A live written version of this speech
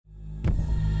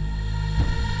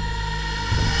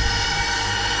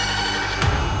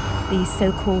These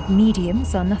so-called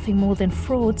mediums are nothing more than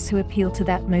frauds who appeal to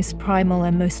that most primal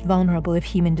and most vulnerable of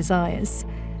human desires,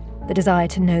 the desire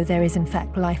to know there is in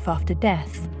fact life after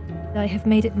death. I have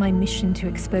made it my mission to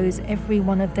expose every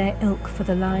one of their ilk for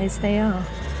the lies they are.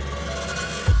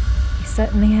 He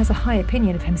certainly has a high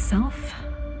opinion of himself,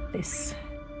 this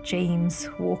James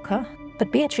Walker.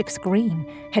 But Beatrix Greene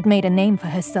had made a name for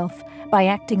herself by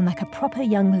acting like a proper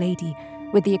young lady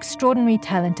with the extraordinary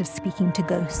talent of speaking to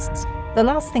ghosts. The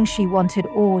last thing she wanted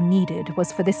or needed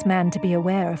was for this man to be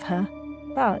aware of her.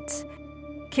 But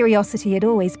curiosity had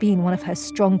always been one of her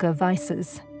stronger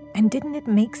vices. And didn't it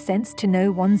make sense to know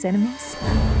one's enemies?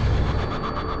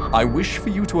 I wish for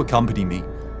you to accompany me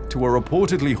to a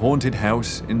reportedly haunted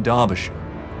house in Derbyshire,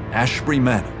 Ashbury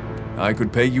Manor. I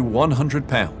could pay you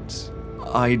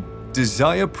 £100. I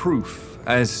desire proof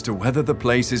as to whether the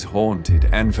place is haunted,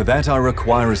 and for that I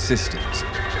require assistance.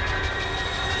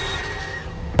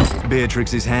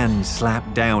 Beatrix's hand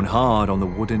slapped down hard on the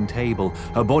wooden table.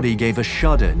 Her body gave a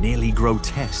shudder nearly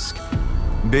grotesque.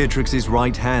 Beatrix's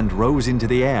right hand rose into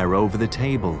the air over the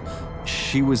table.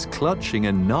 She was clutching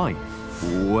a knife.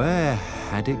 Where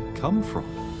had it come from?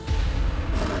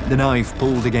 The knife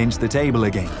pulled against the table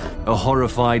again. A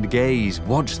horrified gaze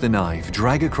watched the knife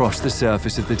drag across the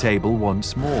surface of the table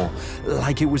once more,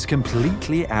 like it was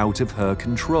completely out of her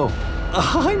control.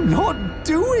 "I'm not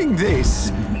doing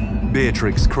this!"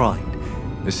 Beatrix cried.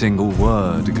 A single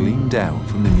word gleamed out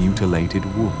from the mutilated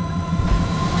wound.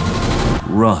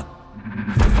 "Run."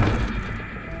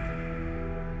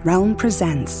 Realm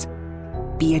presents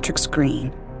Beatrix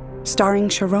Greene, starring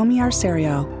Sharomi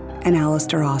Arcerio and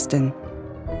Alistair Austin.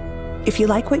 If you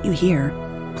like what you hear,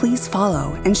 please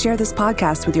follow and share this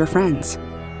podcast with your friends.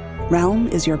 Realm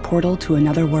is your portal to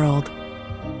another world.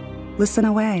 Listen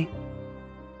away.